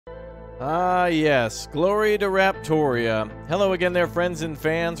Ah, yes. Glory to Raptoria. Hello again there, friends and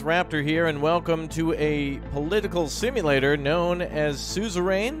fans. Raptor here, and welcome to a political simulator known as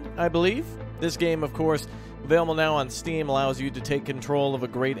Suzerain, I believe. This game, of course, available now on Steam, allows you to take control of a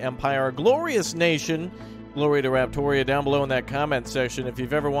great empire, a glorious nation. Glory to Raptoria down below in that comment section. If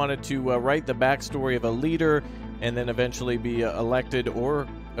you've ever wanted to write the backstory of a leader and then eventually be elected or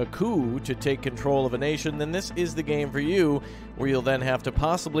a coup to take control of a nation, then this is the game for you, where you'll then have to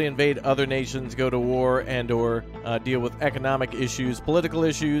possibly invade other nations, go to war, and or deal with economic issues, political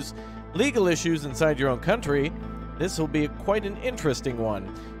issues, legal issues inside your own country. This will be quite an interesting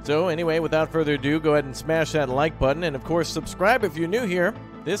one. So anyway, without further ado, go ahead and smash that like button, and of course subscribe if you're new here.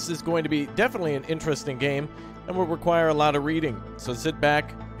 This is going to be definitely an interesting game and will require a lot of reading. So sit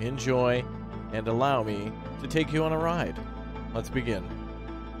back, enjoy, and allow me to take you on a ride. Let's begin.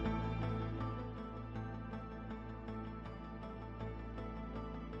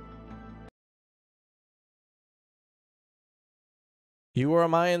 You are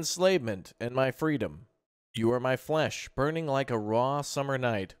my enslavement and my freedom. You are my flesh, burning like a raw summer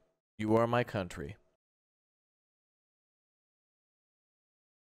night. You are my country.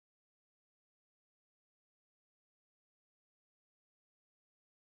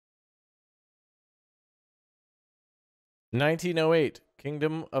 (1908)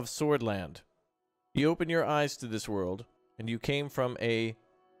 Kingdom of Swordland. You open your eyes to this world, and you came from a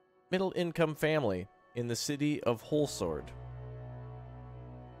middle-income family in the city of Holsword.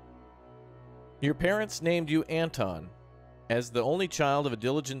 Your parents named you Anton. As the only child of a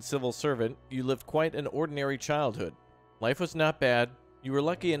diligent civil servant, you lived quite an ordinary childhood. Life was not bad. You were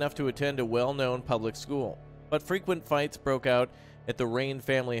lucky enough to attend a well-known public school. But frequent fights broke out at the Rain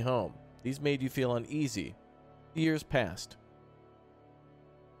family home. These made you feel uneasy. The years passed.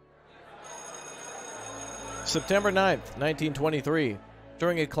 September 9th, 1923.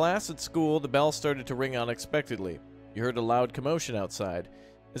 During a class at school, the bell started to ring unexpectedly. You heard a loud commotion outside.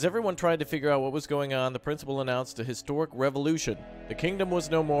 As everyone tried to figure out what was going on, the principal announced a historic revolution. The kingdom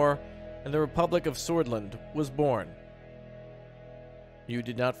was no more, and the Republic of Swordland was born. You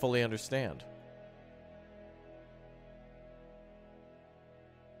did not fully understand.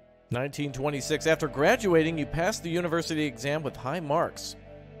 1926. After graduating, you passed the university exam with high marks.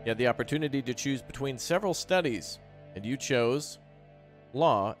 You had the opportunity to choose between several studies, and you chose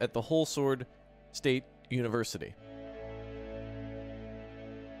law at the Holsword State University.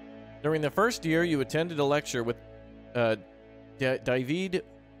 During the first year, you attended a lecture with David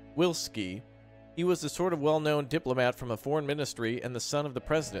Wilski. He was the sort of well-known diplomat from a foreign ministry and the son of the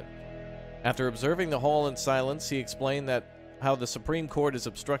president. After observing the hall in silence, he explained that how the Supreme Court is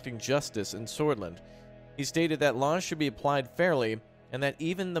obstructing justice in Swordland. He stated that laws should be applied fairly and that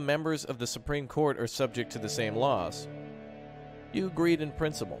even the members of the Supreme Court are subject to the same laws. You agreed in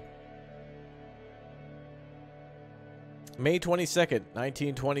principle. May 22nd,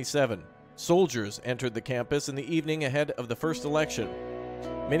 1927. Soldiers entered the campus in the evening ahead of the first election.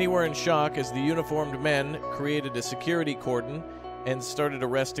 Many were in shock as the uniformed men created a security cordon and started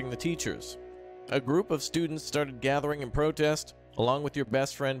arresting the teachers. A group of students started gathering in protest. Along with your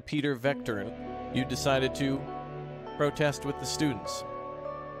best friend Peter Vectorn, you decided to protest with the students.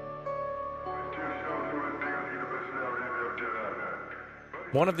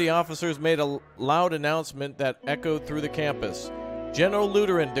 One of the officers made a loud announcement that echoed through the campus. General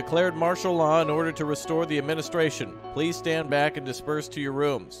Lutheran declared martial law in order to restore the administration. Please stand back and disperse to your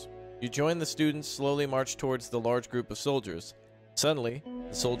rooms. You joined the students, slowly marched towards the large group of soldiers. Suddenly,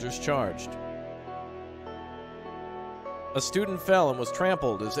 the soldiers charged. A student fell and was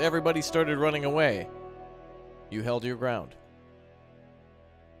trampled as everybody started running away. You held your ground.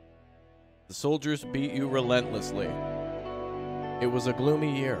 The soldiers beat you relentlessly. It was a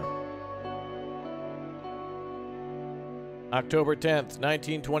gloomy year. October 10th,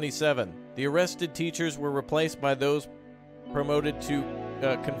 1927. The arrested teachers were replaced by those promoted to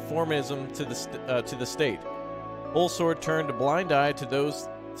conformism to the state. Holsword turned a blind eye to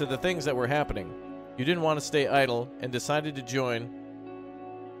the things that were happening. You didn't want to stay idle and decided to join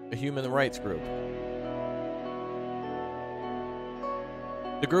a human rights group.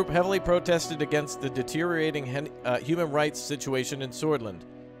 The group heavily protested against the deteriorating human rights situation in Swordland.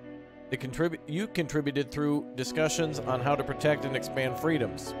 You contributed through discussions on how to protect and expand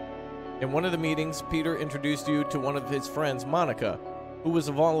freedoms. In one of the meetings, Peter introduced you to one of his friends, Monica, who was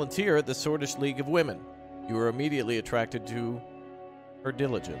a volunteer at the Swordish League of Women. You were immediately attracted to her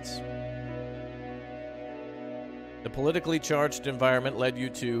diligence. The politically charged environment led you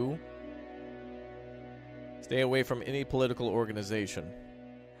to stay away from any political organization.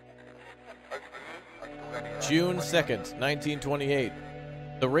 June 2nd, 1928.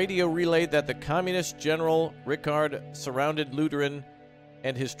 The radio relayed that the communist General Ricard surrounded Lutheran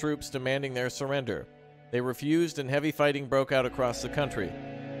and his troops, demanding their surrender. They refused, and heavy fighting broke out across the country.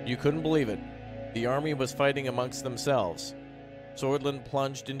 You couldn't believe it. The army was fighting amongst themselves. Swordland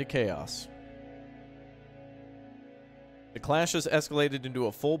plunged into chaos. The clashes escalated into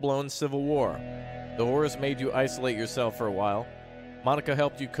a full-blown civil war. The horrors made you isolate yourself for a while. Monica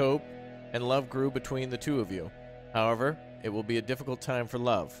helped you cope, and love grew between the two of you. However, it will be a difficult time for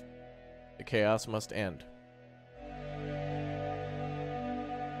love. The chaos must end.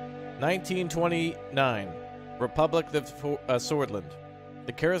 1929, Republic of Swordland.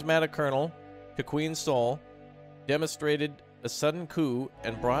 The charismatic colonel, Queen Sol, demonstrated a sudden coup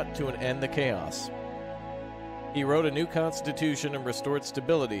and brought to an end the chaos. He wrote a new constitution and restored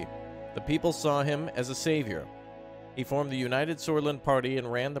stability. The people saw him as a savior. He formed the United Swordland Party and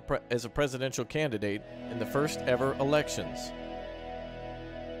ran as a presidential candidate in the first ever elections.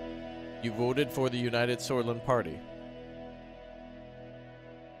 You voted for the United Swordland Party.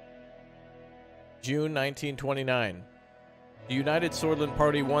 June 1929. The United Swordland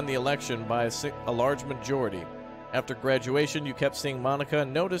Party won the election by a large majority. After graduation, you kept seeing Monica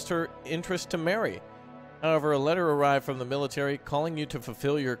and noticed her interest to marry. However, a letter arrived from the military calling you to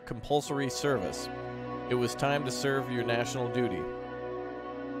fulfill your compulsory service. It was time to serve your national duty.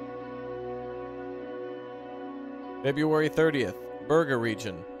 February 30th, Berga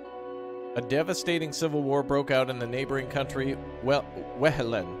region. A devastating civil war broke out in the neighboring country,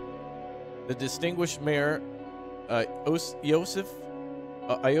 Wehelen. The distinguished mayor, Iosif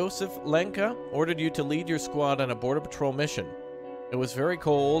Lenka, ordered you to lead your squad on a border patrol mission. It was very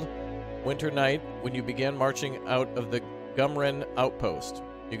cold, winter night, when you began marching out of the Gumren outpost.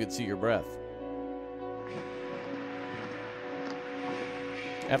 You could see your breath.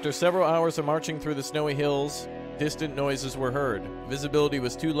 After several hours of marching through the snowy hills, distant noises were heard. Visibility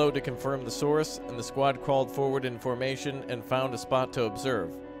was too low to confirm the source, and the squad crawled forward in formation and found a spot to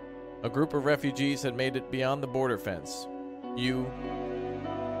observe. A group of refugees had made it beyond the border fence. You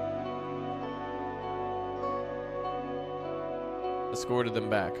escorted them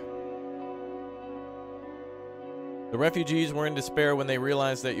back. The refugees were in despair when they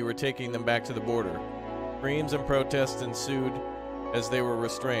realized that you were taking them back to the border. Screams and protests ensued as they were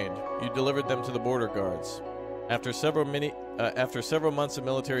restrained. You delivered them to the border guards. After several months of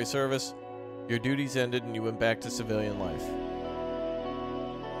military service, your duties ended and you went back to civilian life.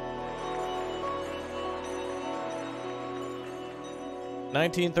 In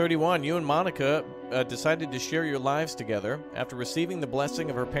 1931, you and Monica decided to share your lives together. After receiving the blessing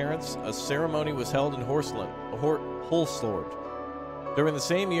of her parents, a ceremony was held in Holslord. During the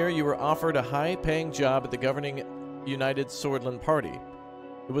same year, you were offered a high-paying job at the governing United Swordland Party.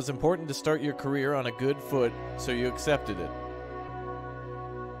 It was important to start your career on a good foot, so you accepted it.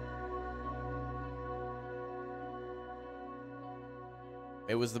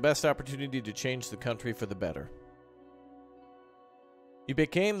 It was the best opportunity to change the country for the better. You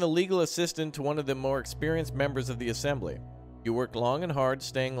became the legal assistant to one of the more experienced members of the assembly. You worked long and hard,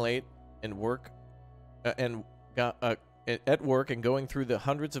 staying late at work and going through the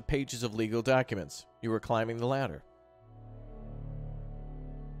hundreds of pages of legal documents. You were climbing the ladder.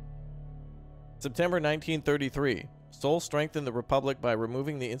 September 1933. Sol strengthened the Republic by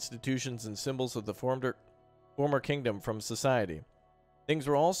removing the institutions and symbols of the former kingdom from society. Things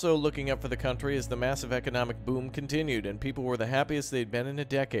were also looking up for the country as the massive economic boom continued, and people were the happiest they'd been in a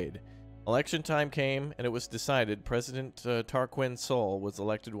decade. Election time came, and it was decided President Tarquin Sol was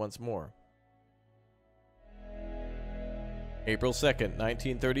elected once more. April 2nd,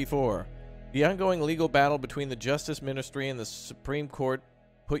 1934. The ongoing legal battle between the Justice Ministry and the Supreme Court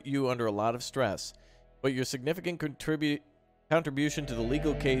put you under a lot of stress, but your significant contribution to the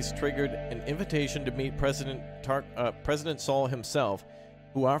legal case triggered an invitation to meet President Sol himself,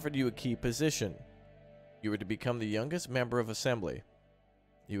 who offered you a key position. You were to become the youngest member of Assembly.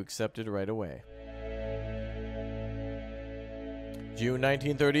 You accepted right away. June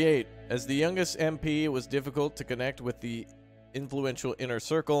 1938. As the youngest MP, it was difficult to connect with the influential inner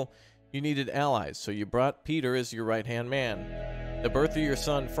circle. You needed allies, so you brought Peter as your right-hand man. The birth of your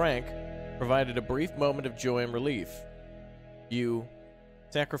son, Frank, provided a brief moment of joy and relief. You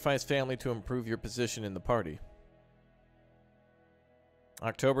sacrificed family to improve your position in the party.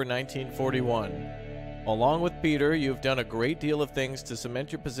 October 1941. Along with Peter, you've done a great deal of things to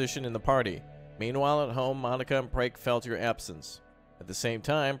cement your position in the party. Meanwhile, at home, Monica and Prake felt your absence. At the same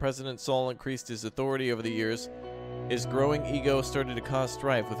time, President Sol increased his authority over the years. His growing ego started to cause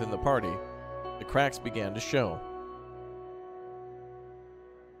strife within the party. The cracks began to show.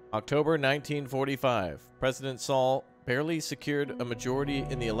 October 1945. President Sol barely secured a majority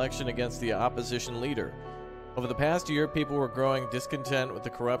in the election against the opposition leader. Over the past year, people were growing discontent with the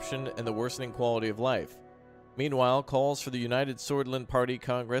corruption and the worsening quality of life. Meanwhile, calls for the United Swordland Party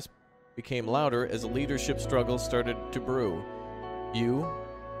Congress became louder as a leadership struggle started to brew. You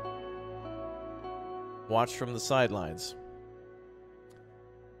watched from the sidelines.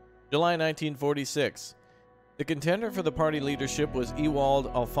 July 1946. The contender for the party leadership was Ewald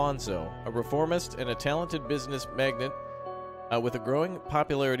Alfonso, a reformist and a talented business magnate with a growing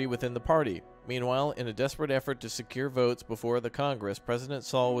popularity within the party. Meanwhile, in a desperate effort to secure votes before the Congress, President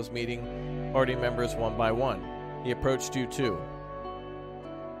Saul was meeting party members one by one. He approached you too.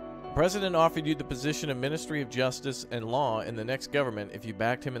 The President offered you the position of Ministry of Justice and Law in the next government if you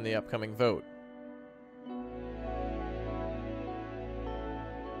backed him in the upcoming vote.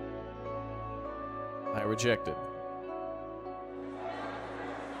 I rejected.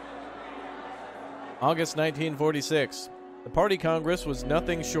 August 1946. The party congress was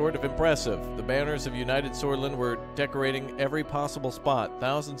nothing short of impressive. The banners of United Swordland were decorating every possible spot.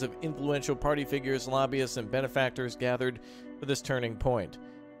 Thousands of influential party figures, lobbyists, and benefactors gathered for this turning point.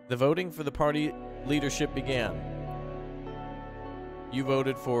 The voting for the party leadership began. You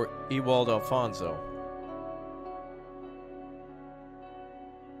voted for Ewald Alfonso.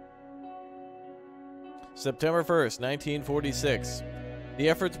 September 1st, 1946. The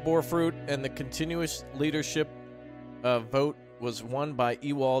efforts bore fruit, and the continuous leadership vote was won by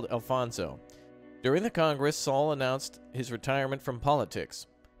Ewald Alfonso. During the Congress, Saul announced his retirement from politics.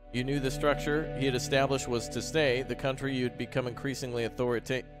 You knew the structure he had established was to stay. The country you'd become increasingly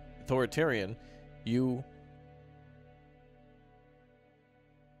authoritarian. You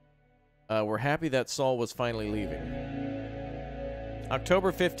were happy that Saul was finally leaving.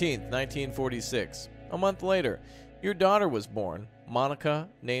 October 15th, 1946. A month later, your daughter was born. Monica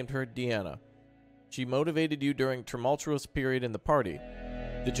named her Deanna. She motivated you during a tumultuous period in the party.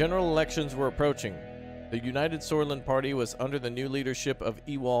 The general elections were approaching. The United Swordland Party was under the new leadership of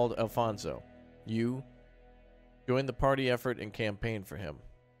Ewald Alfonso. You joined the party effort and campaigned for him.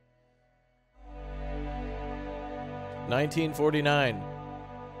 1949.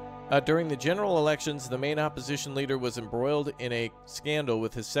 During the general elections, the main opposition leader was embroiled in a scandal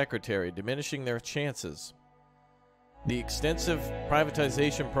with his secretary, diminishing their chances. The extensive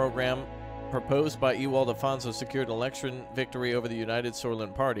privatization program proposed by Ewald Alfonso secured an election victory over the United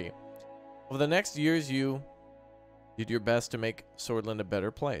Swordland Party. Over the next years, you did your best to make Swordland a better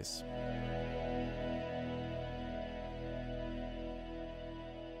place.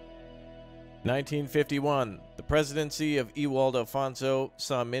 (1951). The presidency of Ewald Alfonso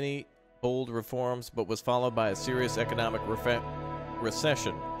saw many bold reforms, but was followed by a serious economic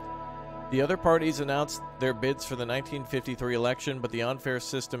recession. The other parties announced their bids for the 1953 election, but the unfair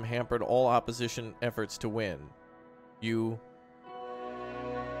system hampered all opposition efforts to win. You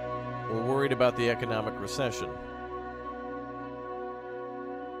were worried about the economic recession.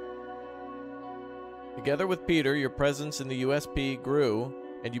 Together with Peter, your presence in the USP grew,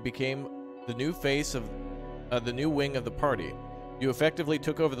 and you became the new face of the new wing of the party. You effectively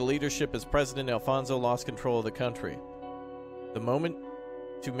took over the leadership as President Alfonso lost control of the country. The moment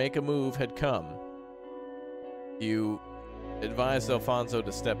to make a move had come. You advised Alfonso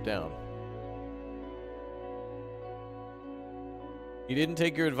to step down. He didn't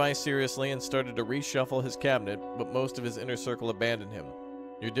take your advice seriously and started to reshuffle his cabinet, but most of his inner circle abandoned him.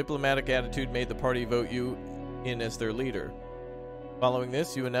 Your diplomatic attitude made the party vote you in as their leader. Following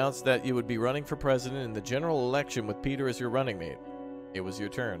this, you announced that you would be running for president in the general election with Peter as your running mate. It was your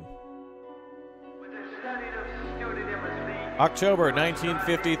turn. October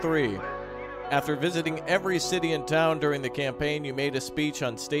 1953. After visiting every city and town during the campaign, you made a speech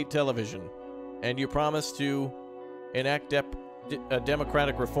on state television, and you promised to enact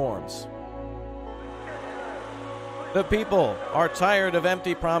democratic reforms. The people are tired of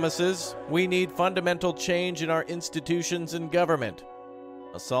empty promises. We need fundamental change in our institutions and government.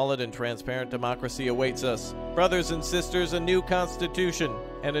 A solid and transparent democracy awaits us. Brothers and sisters, a new constitution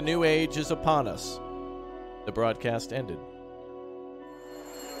and a new age is upon us. The broadcast ended.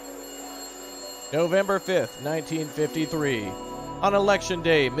 November 5th, 1953. On Election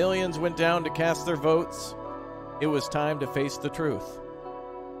Day, millions went down to cast their votes. It was time to face the truth.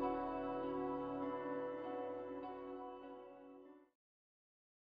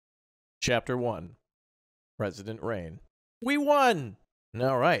 Chapter 1. President Reign. We won!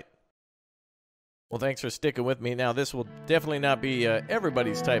 All right. Well, thanks for sticking with me. Now, this will definitely not be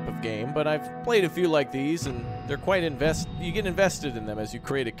everybody's type of game, but I've played a few like these, and they're quite you get invested in them as you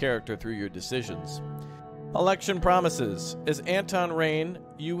create a character through your decisions. Election promises. As Anton Rain,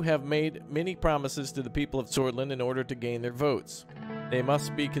 you have made many promises to the people of Swordland in order to gain their votes. They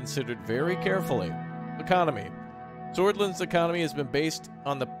must be considered very carefully. Economy. Swordland's economy has been based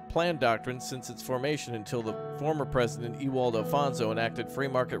on the Plan Doctrine since its formation until the former president Ewald Alfonso enacted free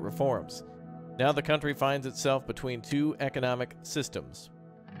market reforms. Now the country finds itself between two economic systems.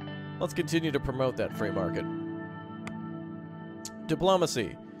 Let's continue to promote that free market.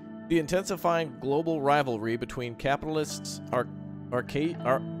 Diplomacy. The intensifying global rivalry between capitalists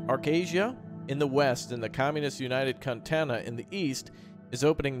Arcasia in the west and the Communist United Cantana in the east is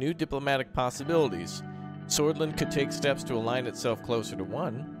opening new diplomatic possibilities. Swordland could take steps to align itself closer to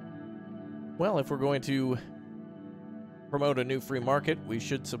one. Well, if we're going to promote a new free market, we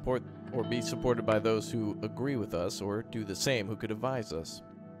should support or be supported by those who agree with us or do the same, who could advise us.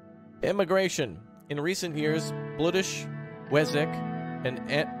 Immigration. In recent years, Bloodish, Wezek, and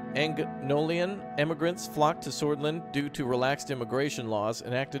Angnolian immigrants flocked to Swordland due to relaxed immigration laws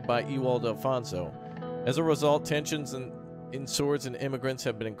enacted by Ewald Alfonso. As a result, tensions in swords and immigrants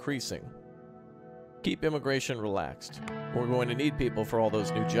have been increasing. Keep immigration relaxed. We're going to need people for all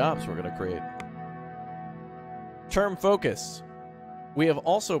those new jobs we're going to create. Term focus. We have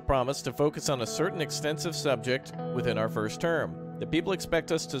also promised to focus on a certain extensive subject within our first term. The people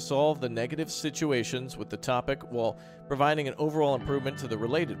expect us to solve the negative situations with the topic while providing an overall improvement to the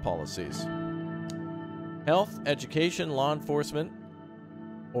related policies. Health, education, law enforcement,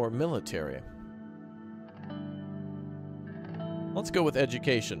 or military. Let's go with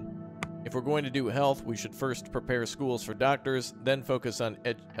education. If we're going to do health, we should first prepare schools for doctors, then focus on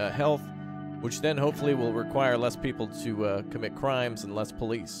health, which then hopefully will require less people to commit crimes and less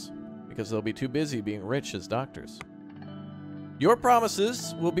police, because they'll be too busy being rich as doctors. Your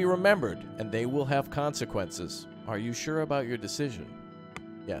promises will be remembered, and they will have consequences. Are you sure about your decision?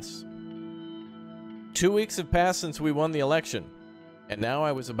 Yes. 2 weeks have passed since we won the election, and now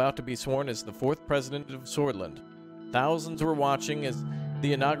I was about to be sworn as the 4th president of Swordland. Thousands were watching as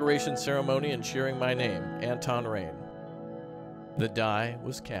the inauguration ceremony and cheering my name, Anton Rain. The die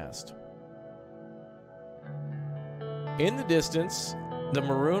was cast. In the distance, the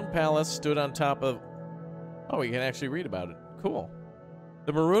Maroon Palace stood on top of... Oh, we can actually read about it. Cool.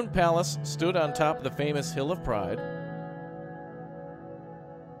 The Maroon Palace stood on top of the famous Hill of Pride.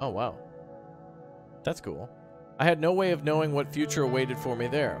 Oh, wow. That's cool. I had no way of knowing what future awaited for me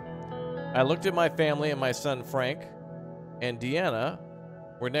there. I looked at my family and my son Frank and Deanna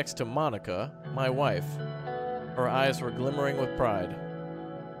were next to Monica, my wife. Her eyes were glimmering with pride.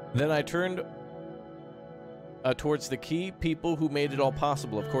 Then I turned towards the key people who made it all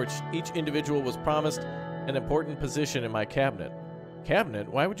possible. Of course, each individual was promised an important position in my cabinet. Cabinet?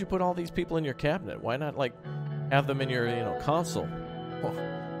 Why would you put all these people in your cabinet? Why not, like, have them in your, console?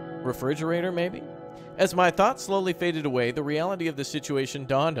 Refrigerator, maybe? As my thoughts slowly faded away, the reality of the situation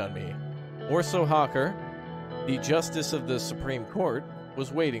dawned on me. Orso Hawker, the Justice of the Supreme Court,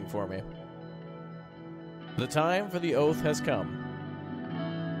 was waiting for me. The time for the oath has come.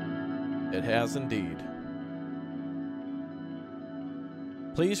 It has indeed.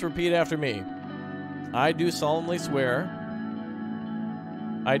 Please repeat after me. I do solemnly swear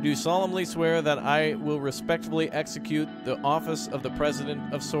that I will respectfully execute the office of the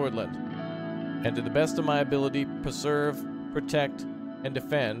President of Swordland, and to the best of my ability preserve, protect, and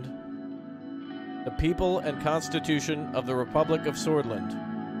defend the people and Constitution of the Republic of Swordland.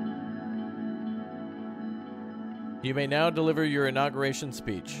 You may now deliver your inauguration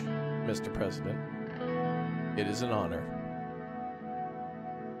speech, Mr. President. It is an honor.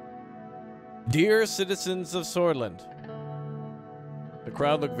 Dear citizens of Swordland. The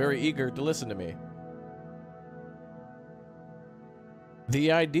crowd looked very eager to listen to me.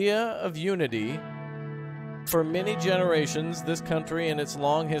 The idea of unity. For many generations, this country and its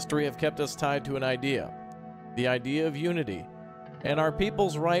long history have kept us tied to an idea. The idea of unity, and our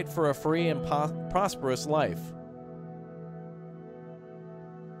people's right for a free and prosperous life.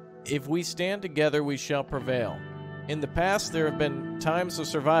 If we stand together, we shall prevail. In the past, there have been times of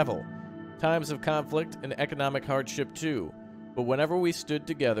survival, times of conflict and economic hardship too, but whenever we stood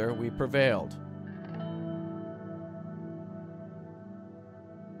together, we prevailed.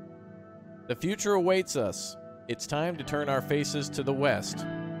 The future awaits us. It's time to turn our faces to the west.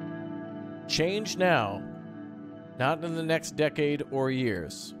 Change now, not in the next decade or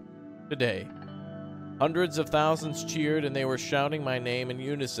years. Today. Hundreds of thousands cheered and they were shouting my name in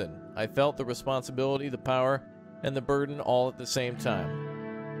unison. I felt the responsibility, the power, and the burden all at the same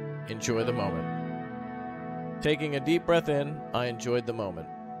time. Enjoy the moment. Taking a deep breath in, I enjoyed the moment.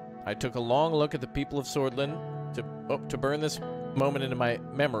 I took a long look at the people of Swordland to burn this moment into my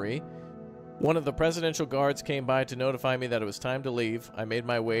memory. One of the presidential guards came by to notify me that it was time to leave. I made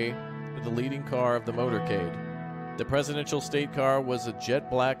my way to the leading car of the motorcade. The presidential state car was a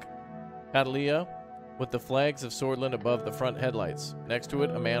jet black Catalia with the flags of Swordland above the front headlights. Next to it,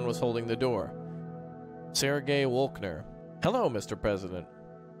 a man was holding the door. Sergei Wolkner. Hello, Mr. President.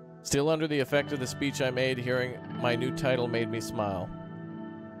 Still under the effect of the speech I made, hearing my new title made me smile.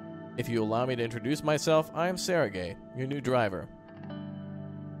 If you allow me to introduce myself, I am Sergei, your new driver.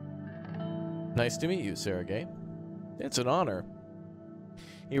 Nice to meet you, Sergei. It's an honor.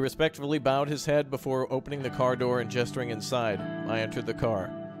 He respectfully bowed his head before opening the car door and gesturing inside. I entered the car.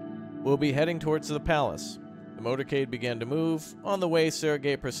 We'll be heading towards the palace. The motorcade began to move. On the way,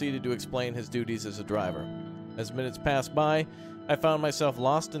 Sergei proceeded to explain his duties as a driver. As minutes passed by, I found myself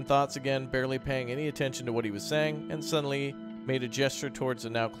lost in thoughts again, barely paying any attention to what he was saying, and suddenly made a gesture towards the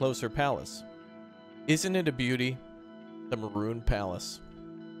now closer palace. Isn't it a beauty? The Maroon Palace.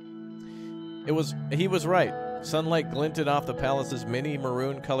 He was right. Sunlight glinted off the palace's many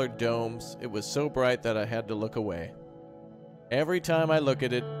maroon-colored domes. It was so bright that I had to look away. Every time I look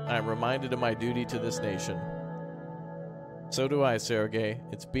at it, I am reminded of my duty to this nation. So do I, Sergei.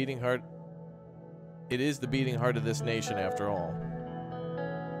 It is the beating heart of this nation, after all.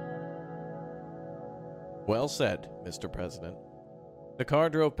 Well said, Mr. President. The car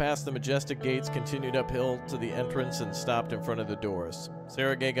drove past the majestic gates, continued uphill to the entrance, and stopped in front of the doors.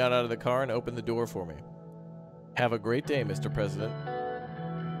 Sergei got out of the car and opened the door for me. Have a great day, Mr. President.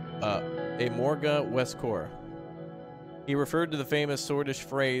 A Morga Westcor. He referred to the famous Swordish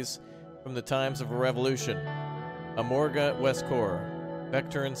phrase from the times of a revolution. Amorga Westcor,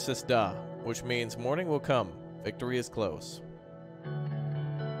 Vectorin Sisda, which means morning will come, victory is close.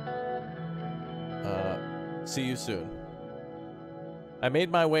 See you soon. I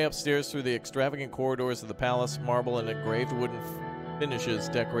made my way upstairs through the extravagant corridors of the palace. Marble and engraved wooden finishes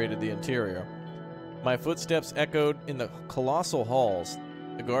decorated the interior. My footsteps echoed in the colossal halls.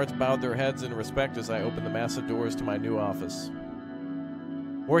 The guards bowed their heads in respect as I opened the massive doors to my new office.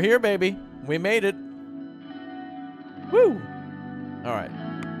 We're here, baby. We made it. Woo! All right.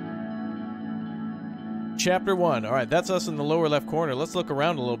 Chapter 1. All right, that's us in the lower left corner. Let's look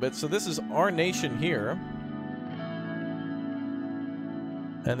around a little bit. So this is our nation here.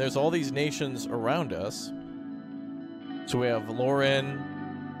 And there's all these nations around us. So we have Lauren,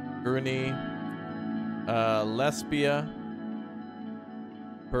 Bruni, Lesbia,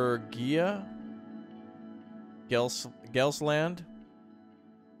 Bergia, Gelsland,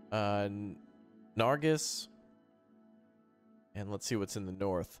 Nargis, and let's see what's in the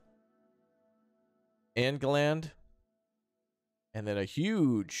north. Angeland, and then a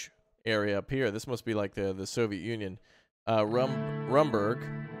huge area up here. This must be like the Soviet Union. Rumberg,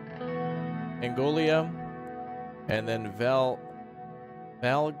 Angolia, and then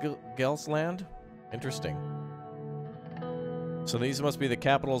Valgelsland. Interesting. So these must be the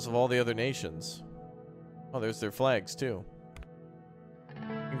capitals of all the other nations. Oh, there's their flags, too.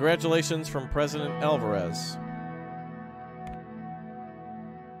 Congratulations from President Alvarez.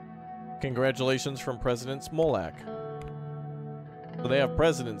 Congratulations from President Smolak. So they have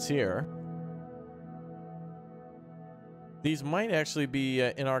presidents here. These might actually be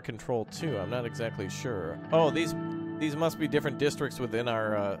in our control, too. I'm not exactly sure. Oh, these must be different districts within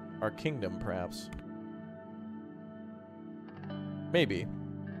our kingdom, perhaps. Maybe.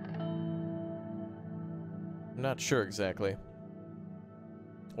 I'm not sure exactly.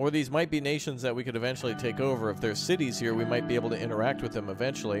 Or these might be nations that we could eventually take over. If there's cities here, we might be able to interact with them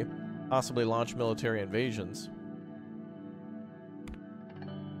eventually. Possibly launch military invasions.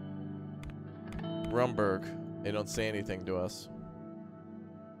 Rumberg. They don't say anything to us.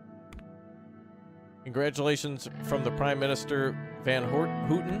 Congratulations from the Prime Minister Van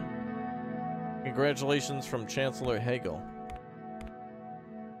Houten. Congratulations from Chancellor Hegel.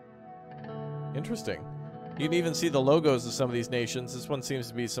 Interesting. You can even see the logos of some of these nations. This one seems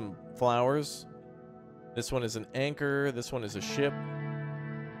to be some flowers. This one is an anchor. This one is a ship.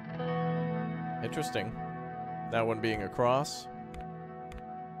 Interesting. That one being a cross.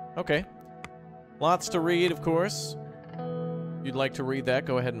 Okay. Lots to read, of course. If you'd like to read that,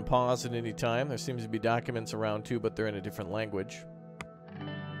 go ahead and pause at any time. There seems to be documents around too, but they're in a different language.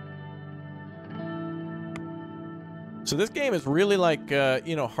 So this game is really like,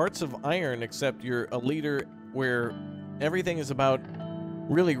 you know, Hearts of Iron, except you're a leader where everything is about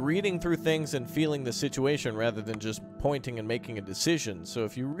really reading through things and feeling the situation rather than just pointing and making a decision. So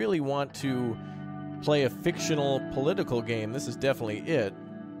if you really want to play a fictional political game, this is definitely it.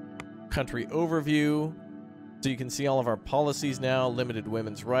 Country overview. So you can see all of our policies now. Limited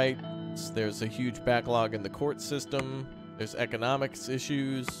women's rights. There's a huge backlog in the court system. There's economics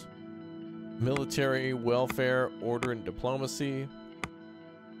issues. Military, welfare, order, and diplomacy.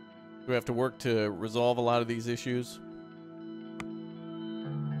 We have to work to resolve a lot of these issues.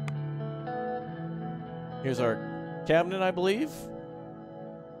 Here's our cabinet, I believe.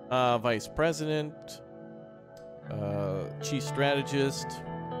 Vice President, Chief Strategist,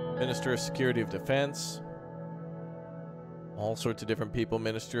 Minister of Security of Defense, all sorts of different people,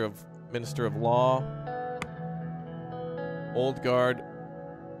 Minister of Law, Old Guard,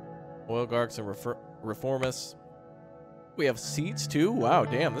 Oil Guards and Reformists. We have seats too? Wow,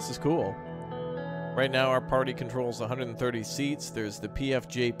 damn, this is cool. Right now our party controls 130 seats. There's the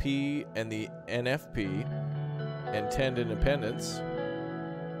PFJP and the NFP and 10 independents.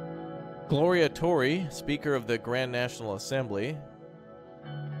 Gloria Tory, Speaker of the Grand National Assembly,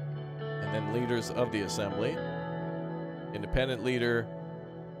 and then leaders of the Assembly. Independent leader,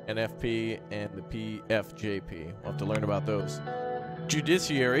 NFP, and the PFJP. We'll have to learn about those.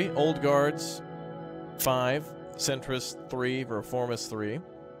 Judiciary, Old Guards, 5, Centrist, 3, Reformist, 3.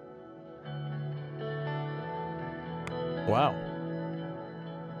 Wow.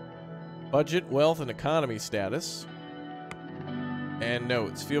 Budget, wealth, and economy status. And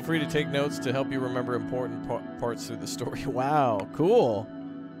notes. Feel free to take notes to help you remember important parts through the story. Wow, cool.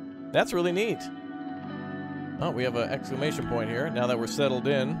 That's really neat. Oh, we have an exclamation point here. Now that we're settled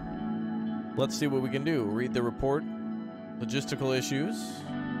in, let's see what we can do. Read the report. Logistical issues.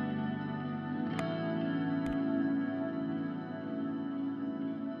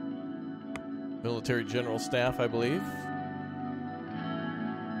 Military General Staff, I believe.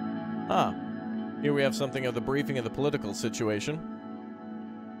 Ah, here we have something of the briefing of the political situation.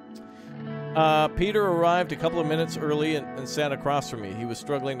 Peter arrived a couple of minutes early and sat across from me. He was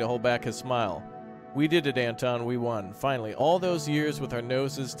struggling to hold back his smile. We did it, Anton. We won. Finally, all those years with our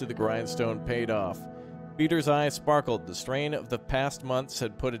noses to the grindstone paid off. Peter's eyes sparkled. The strain of the past months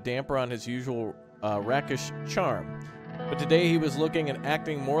had put a damper on his usual rakish charm. But today he was looking and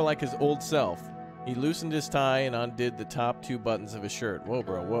acting more like his old self. He loosened his tie and undid the top 2 buttons of his shirt. Whoa,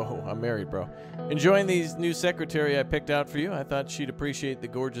 bro. Whoa, I'm married, bro. Enjoying these new secretary I picked out for you. I thought she'd appreciate the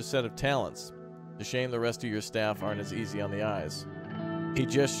gorgeous set of talents. It's a shame the rest of your staff aren't as easy on the eyes. He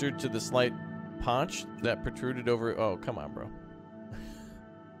gestured to the slight paunch that protruded over... Oh, come on, bro.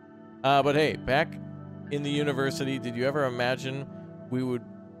 But hey, back in the university, did you ever imagine we would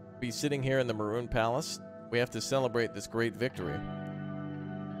be sitting here in the Maroon Palace? We have to celebrate this great victory.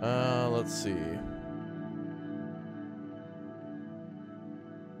 Let's see.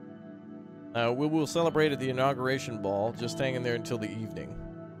 We will celebrate at the inauguration ball, just hanging there until the evening.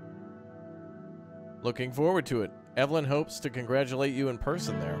 Looking forward to it. Evelyn hopes to congratulate you in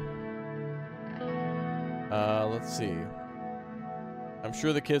person there. Let's see. I'm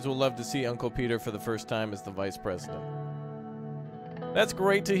sure the kids will love to see Uncle Peter for the first time as the vice president. That's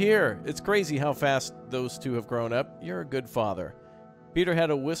great to hear. It's crazy how fast those two have grown up. You're a good father. Peter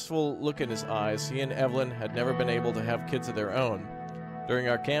had a wistful look in his eyes. He and Evelyn had never been able to have kids of their own. During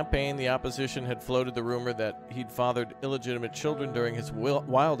our campaign, the opposition had floated the rumor that he'd fathered illegitimate children during his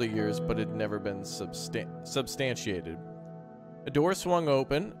wilder years, but it had never been substantiated. A door swung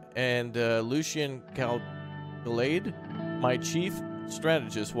open, and Lucien Caldelade, my chief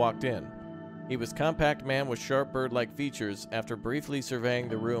strategist, walked in. He was a compact man with sharp bird-like features. After briefly surveying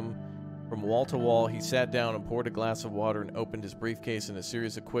the room from wall to wall, he sat down and poured a glass of water and opened his briefcase in a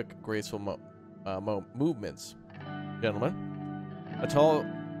series of quick, graceful movements. Gentlemen. A tall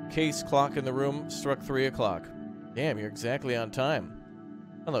case clock in the room struck 3 o'clock. Damn, you're exactly on time.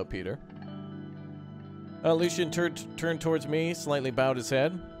 Hello, Peter. Lucien turned towards me, slightly bowed his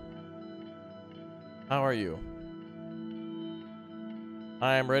head. How are you?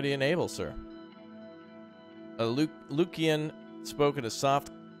 I am ready and able, sir. Lucien spoke in a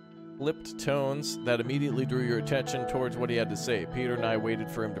soft, lipped tones that immediately drew your attention towards what he had to say. Peter and I waited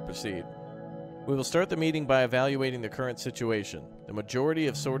for him to proceed. We will start the meeting by evaluating the current situation. The majority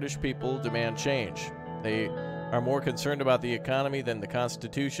of Swordish people demand change. They are more concerned about the economy than the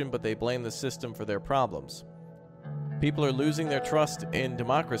Constitution, but they blame the system for their problems. People are losing their trust in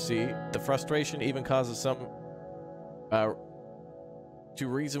democracy. The frustration even causes some to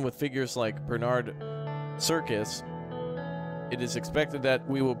reason with figures like Bernard Circus. It is expected that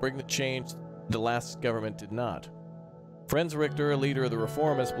we will bring the change the last government did not. Franz Richter, a leader of the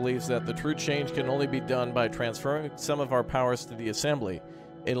Reformists, believes that the true change can only be done by transferring some of our powers to the Assembly.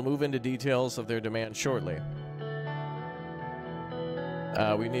 It'll move into details of their demand shortly.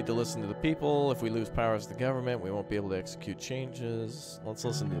 We need to listen to the people. If we lose powers to the government, we won't be able to execute changes. Let's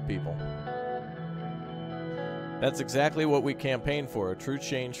listen to the people. That's exactly what we campaigned for, a true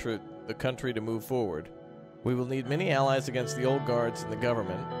change for the country to move forward. We will need many allies against the old guards and the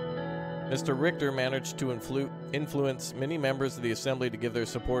government. Mr. Richter managed to influence many members of the Assembly to give their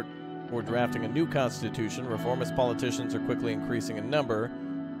support for drafting a new constitution. Reformist politicians are quickly increasing in number.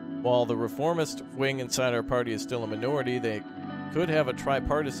 While the reformist wing inside our party is still a minority, they could have a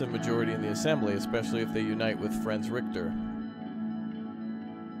tripartisan majority in the Assembly, especially if they unite with Friends Richter.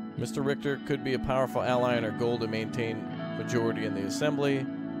 Mr. Richter could be a powerful ally in our goal to maintain majority in the Assembly.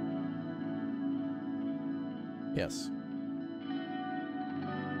 Yes.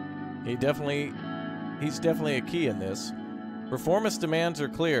 He's definitely a key in this. Reformist demands are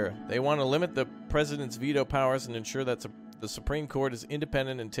clear. They want to limit the president's veto powers and ensure that the Supreme Court is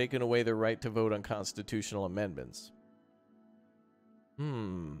independent and taking away their right to vote on constitutional amendments.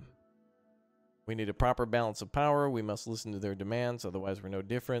 We need a proper balance of power. We must listen to their demands, otherwise we're no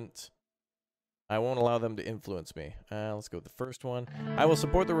different. I won't allow them to influence me. Let's go with the first one. I will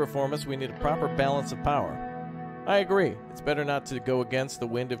support the reformists. We need a proper balance of power. I agree. It's better not to go against the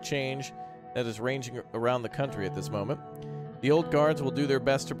wind of change that is ranging around the country at this moment. The old guards will do their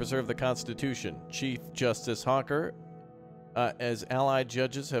best to preserve the Constitution. Chief Justice Hawker, as allied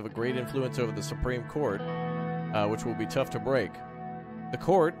judges, have a great influence over the Supreme Court, which will be tough to break. The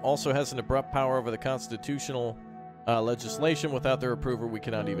court also has an abrupt power over the constitutional legislation. Without their approval, we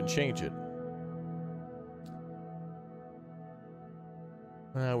cannot even change it.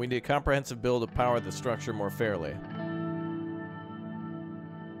 We need a comprehensive bill to power the structure more fairly.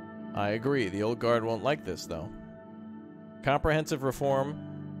 I agree. The old guard won't like this, though. Comprehensive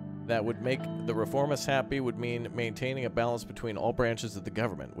reform that would make the reformists happy would mean maintaining a balance between all branches of the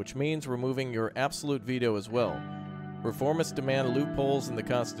government, which means removing your absolute veto as well. Reformists demand loopholes in the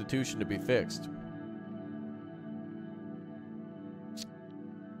Constitution to be fixed.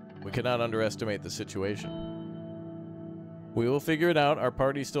 We cannot underestimate the situation. We will figure it out. Our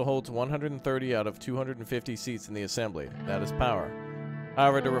party still holds 130 out of 250 seats in the Assembly. That is power.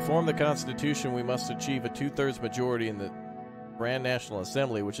 However, to reform the Constitution, we must achieve a 2/3 majority in the Grand National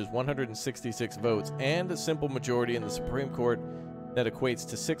Assembly, which is 166 votes, and a simple majority in the Supreme Court that equates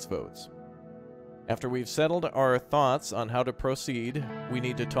to 6 votes. After we've settled our thoughts on how to proceed, we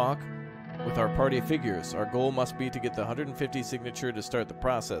need to talk with our party figures. Our goal must be to get the 150 signature to start the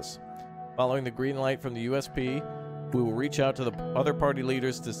process. Following the green light from the USP, we will reach out to the other party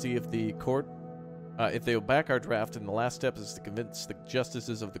leaders to see if the court, if they will back our draft, and the last step is to convince the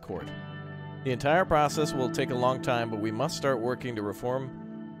justices of the court. The entire process will take a long time, but we must start working to reform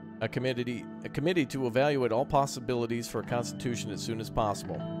a committee to evaluate all possibilities for a constitution as soon as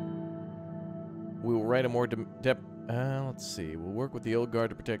possible. We will write a more let's see. We'll work with the old guard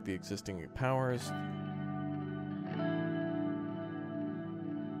to protect the existing powers.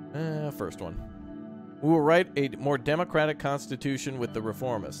 First one. We will write a more democratic constitution with the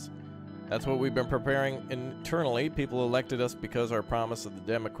reformists. That's what we've been preparing internally. People elected us because our promise of the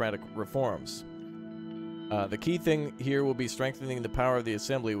democratic reforms. The key thing here will be strengthening the power of the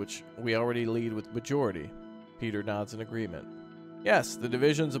Assembly, which we already lead with majority. Peter nods in agreement. Yes, the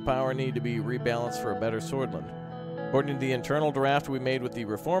divisions of power need to be rebalanced for a better Swordland. According to the internal draft we made with the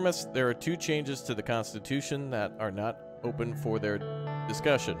reformists, there are 2 changes to the Constitution that are not open for their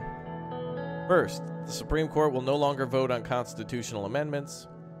discussion. First, the Supreme Court will no longer vote on constitutional amendments.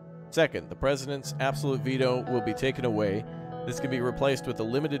 Second, the President's absolute veto will be taken away. This can be replaced with a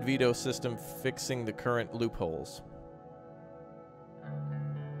limited veto system fixing the current loopholes.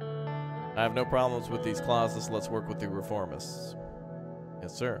 I have no problems with these clauses. Let's work with the reformists.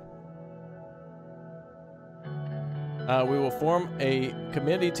 Yes, sir. We will form a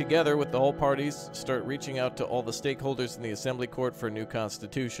committee together with the whole parties, start reaching out to all the stakeholders in the Assembly Court for a new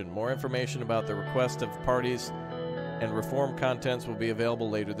constitution. More information about the request of parties and reform contents will be available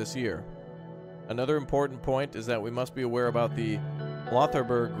later this year. Another important point is that we must be aware about the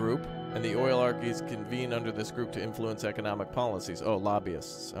Lotharberg Group and the oligarchies convene under this group to influence economic policies. Oh,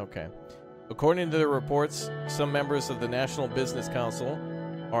 lobbyists. Okay. According to the reports, some members of the National Business Council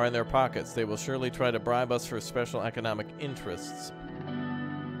are in their pockets. They will surely try to bribe us for special economic interests.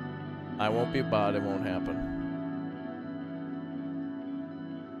 I won't be bought. It won't happen.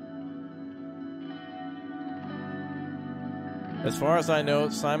 As far as I know,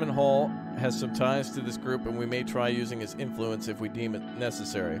 Simon Hall has some ties to this group, and we may try using his influence if we deem it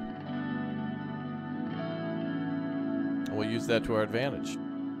necessary. We'll use that to our advantage.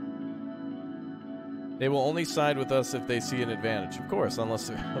 They will only side with us if they see an advantage. Of course,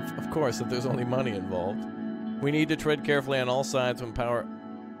 if there's only money involved. We need to tread carefully on all sides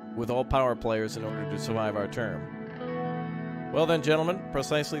with all power players in order to survive our term. Well then, gentlemen,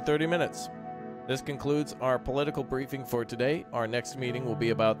 precisely 30 minutes. This concludes our political briefing for today. Our next meeting will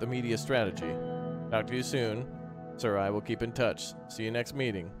be about the media strategy. Talk to you soon. Sir, I will keep in touch. See you next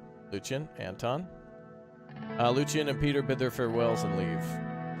meeting. Lucian, Anton. Lucian and Peter bid their farewells and leave.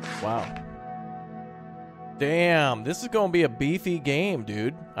 Wow. Damn, this is going to be a beefy game,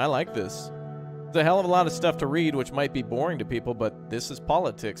 dude. I like this. It's a hell of a lot of stuff to read, which might be boring to people, but this is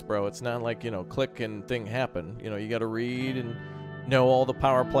politics, bro. It's not like, you know, click and thing happen. You know, you got to read and know all the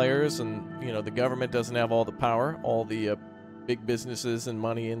power players, and, you know, the government doesn't have all the power. All the big businesses and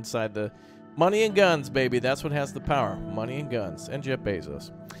money inside the... Money and guns, baby. That's what has the power. Money and guns. And Jeff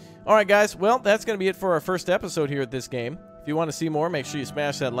Bezos. All right, guys. Well, that's going to be it for our first episode here at this game. If you want to see more, make sure you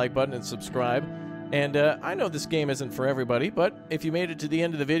smash that like button and subscribe. And I know this game isn't for everybody, but if you made it to the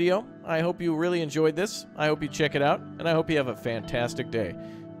end of the video, I hope you really enjoyed this. I hope you check it out, and I hope you have a fantastic day.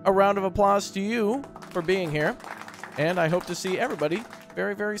 A round of applause to you for being here, and I hope to see everybody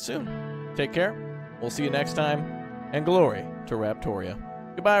very, very soon. Take care. We'll see you next time, and glory to Raptoria.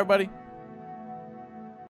 Goodbye, everybody.